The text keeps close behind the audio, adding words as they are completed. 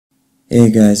Hey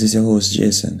guys, it's your host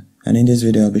Jason, and in this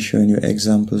video I'll be showing you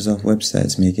examples of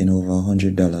websites making over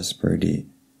 $100 per day.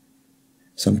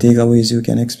 Some takeaways you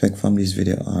can expect from this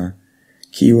video are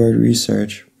keyword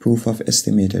research, proof of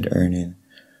estimated earning,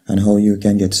 and how you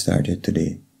can get started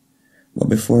today. But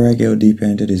before I go deeper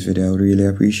into this video, I would really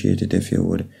appreciate it if you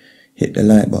would hit the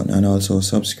like button and also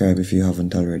subscribe if you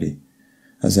haven't already,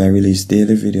 as I release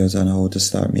daily videos on how to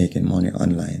start making money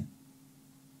online.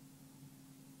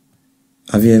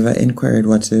 Have you ever inquired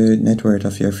what's the net worth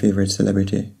of your favorite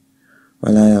celebrity?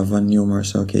 Well, I have on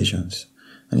numerous occasions,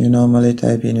 and you normally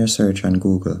type in your search on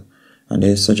Google, and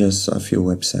they suggest a few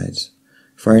websites.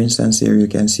 For instance, here you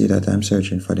can see that I'm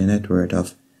searching for the net worth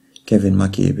of Kevin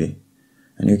McCabe,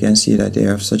 and you can see that they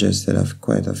have suggested of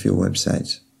quite a few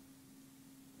websites.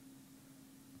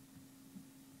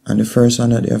 And the first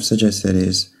one that they have suggested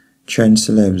is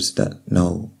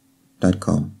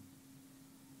trendcelebs.now.com.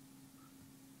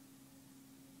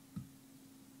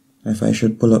 If I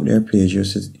should pull up their page, you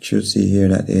should see here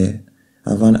that they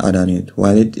have an ad on it.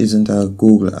 While it isn't a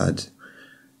Google ad,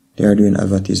 they are doing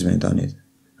advertisement on it.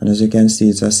 And as you can see,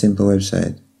 it's a simple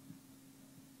website.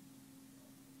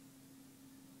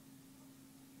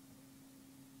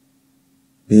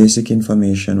 Basic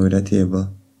information with a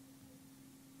table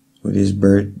with his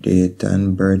birth date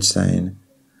and birth sign.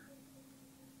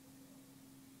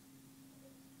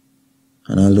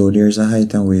 And although there's a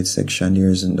height and weight section, there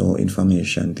is no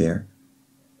information there.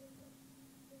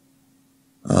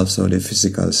 Also the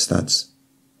physical stats.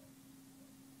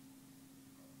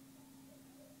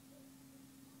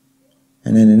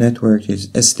 And then the net worth is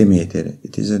estimated.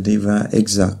 It is a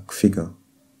exact figure.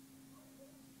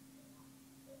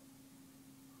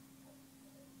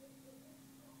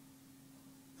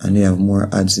 And they have more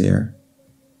ads there.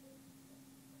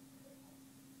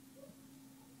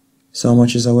 So how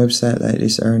much is a website like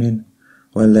this earning?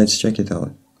 Well, let's check it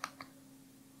out.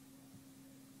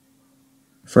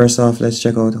 First off, let's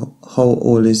check out how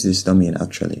old is this domain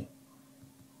actually.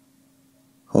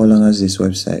 How long has this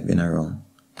website been around?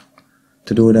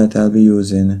 To do that, I'll be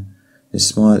using the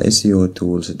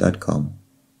smallseotools.com,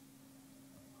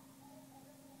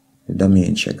 the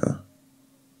domain checker.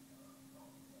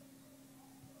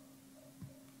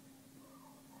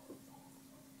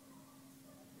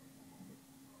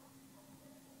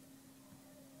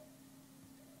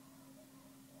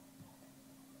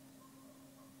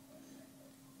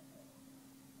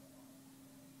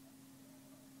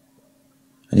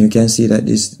 And you can see that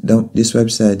this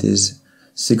website is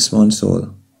 6 months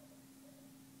old.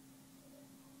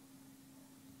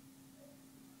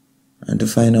 And to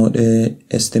find out the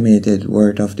estimated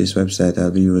worth of this website,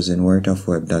 I'll be using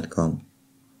worthofweb.com.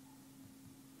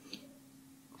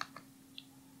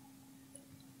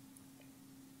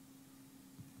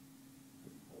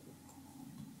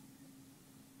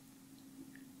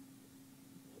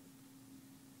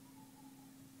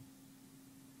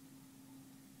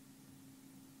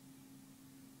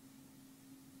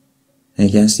 And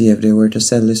you can see if they were to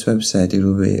sell this website, it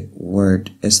will be worth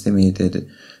estimated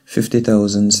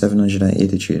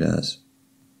 $50,783.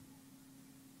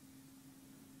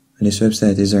 And this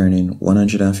website is earning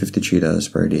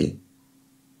 $153 per day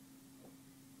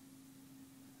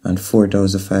and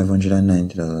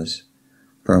 $4,590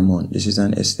 per month. This is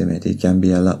an estimate. It can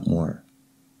be a lot more.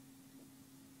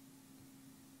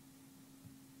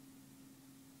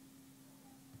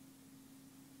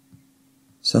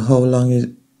 So how long is...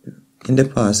 In the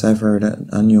past, I've heard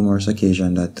on numerous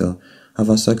occasions that to have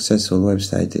a successful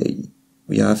website,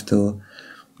 you have to,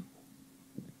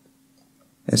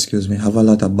 have a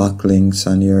lot of backlinks,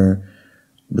 and your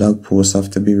blog posts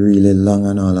have to be really long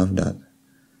and all of that.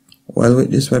 Well, with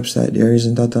this website, there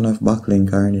isn't a ton of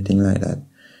backlink or anything like that.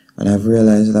 And I've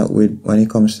realized that when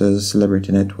it comes to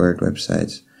celebrity net worth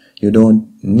websites, you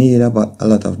don't need a lot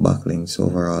of backlinks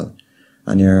overall.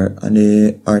 And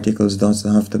the articles don't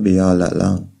have to be all that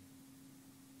long.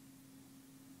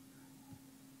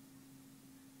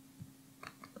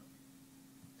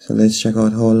 So let's check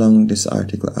out how long this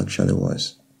article actually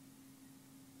was.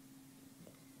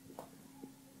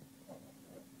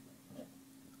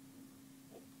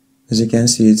 As you can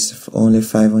see, it's only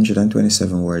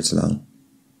 527 words long.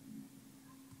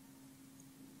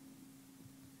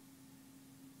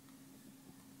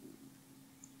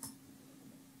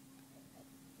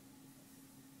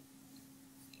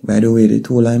 By the way, the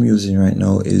tool I'm using right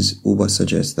now is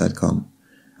ubersuggest.com.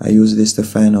 I use this to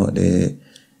find out the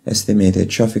estimated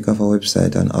traffic of a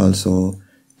website and also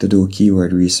to do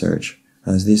keyword research,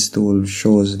 as this tool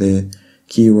shows the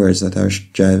keywords that are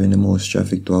driving the most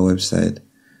traffic to a website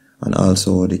and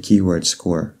also the keyword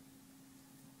score.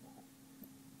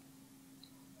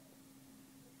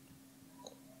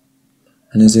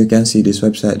 And as you can see, this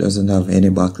website doesn't have any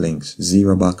backlinks,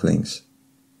 zero backlinks.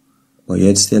 But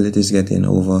yet still it is getting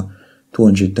over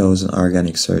 200,000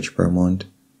 organic search per month.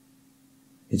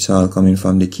 It's all coming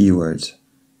from the keywords.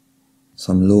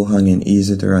 Some low-hanging,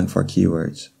 easy to rank for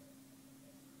keywords.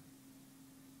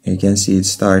 You can see it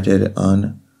started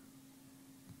on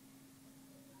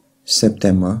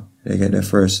September. They get the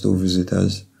first 2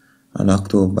 visitors. And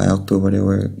by October they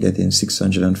were getting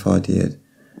 648.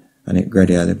 And it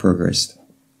gradually progressed.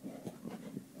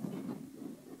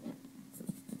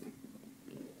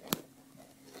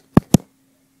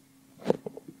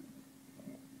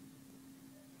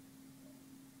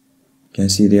 You can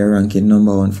see they are ranking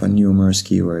number 1 for numerous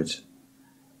keywords.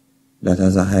 That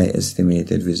has a high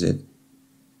estimated visit.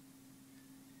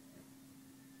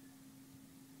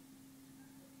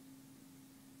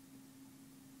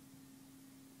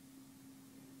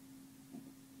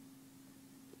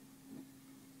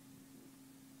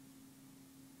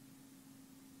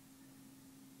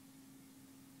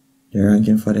 They're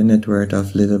ranking for the net worth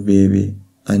of Lil Baby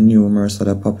and numerous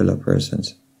other popular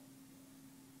persons.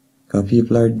 Because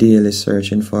people are daily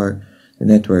searching for the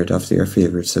net worth of their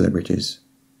favorite celebrities.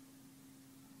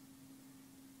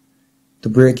 To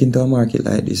break into a market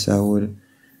like this, I would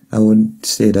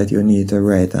say that you need to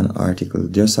write an article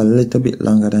just a little bit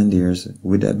longer than theirs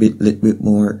with a little bit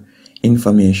more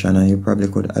information, and you probably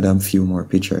could add a few more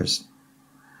pictures.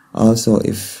 Also,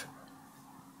 if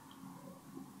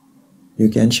you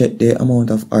can check the amount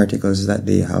of articles that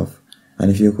they have,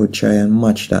 and if you could try and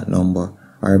match that number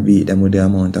or beat them with the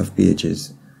amount of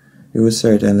pages, you will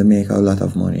certainly make a lot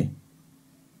of money.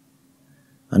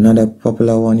 Another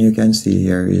popular one you can see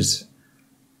here is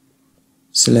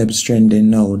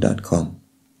celebstrendingnow.com.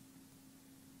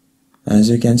 As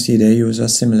you can see, they use a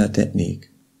similar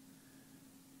technique.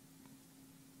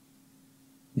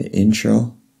 The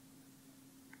intro,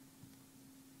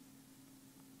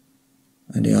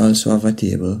 and they also have a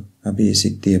table, a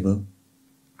basic table.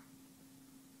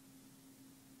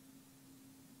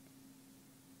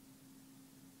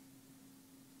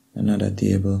 Another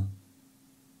table,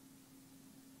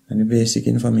 and the basic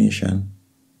information.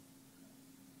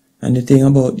 And the thing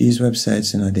about these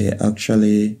websites, they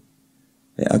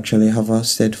actually have a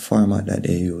set format that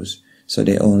they use. So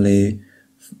they only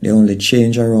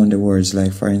change around the words.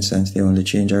 Like for instance, they only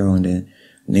change around the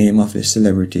name of the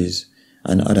celebrities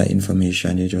and other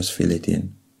information. You just fill it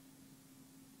in.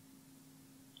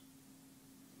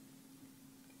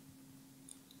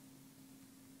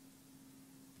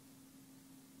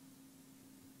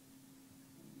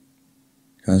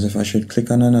 Because if I should click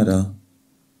on another,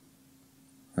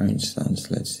 for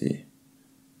instance, let's see.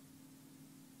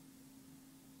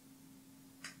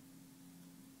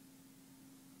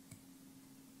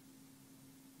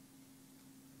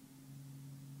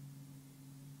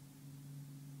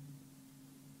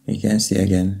 You can see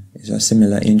again, it's a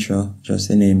similar intro, just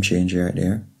the name change right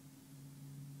there.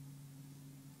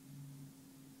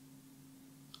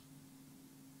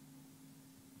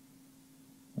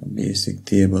 A basic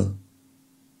table.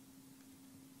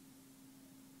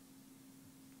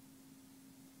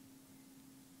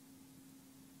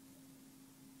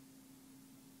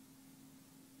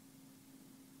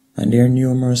 And there are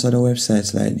numerous other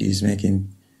websites like these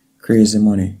making crazy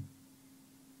money.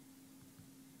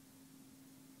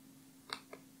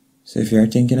 So if you're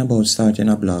thinking about starting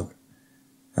a blog,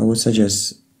 I would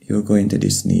suggest you go into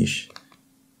this niche,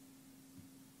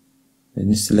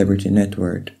 the celebrity net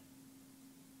worth.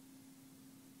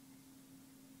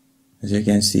 As you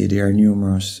can see, there are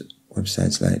numerous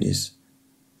websites like this.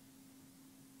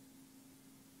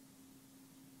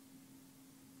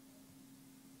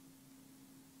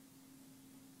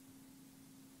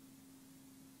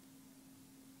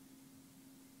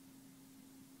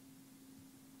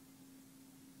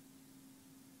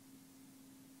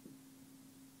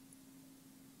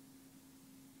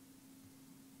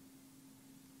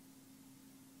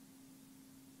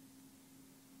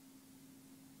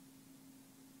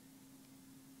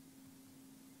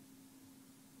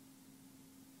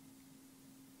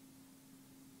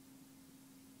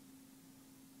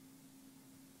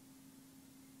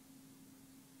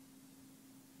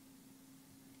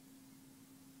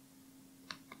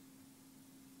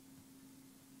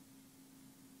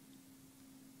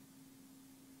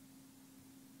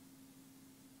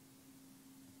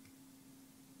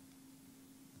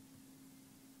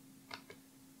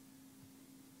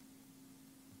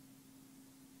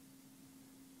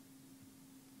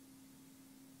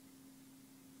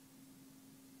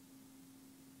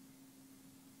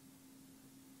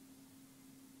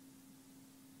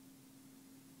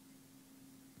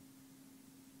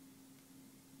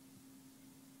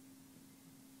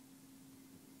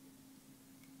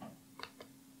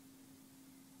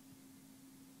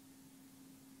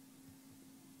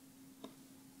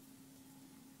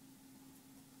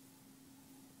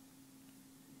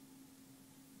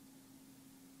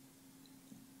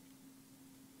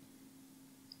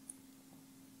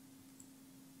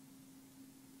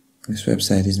 This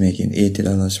website is making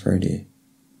 $80 per day.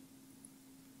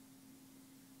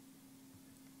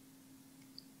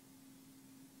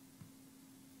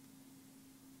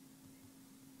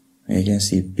 You can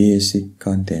see basic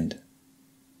content.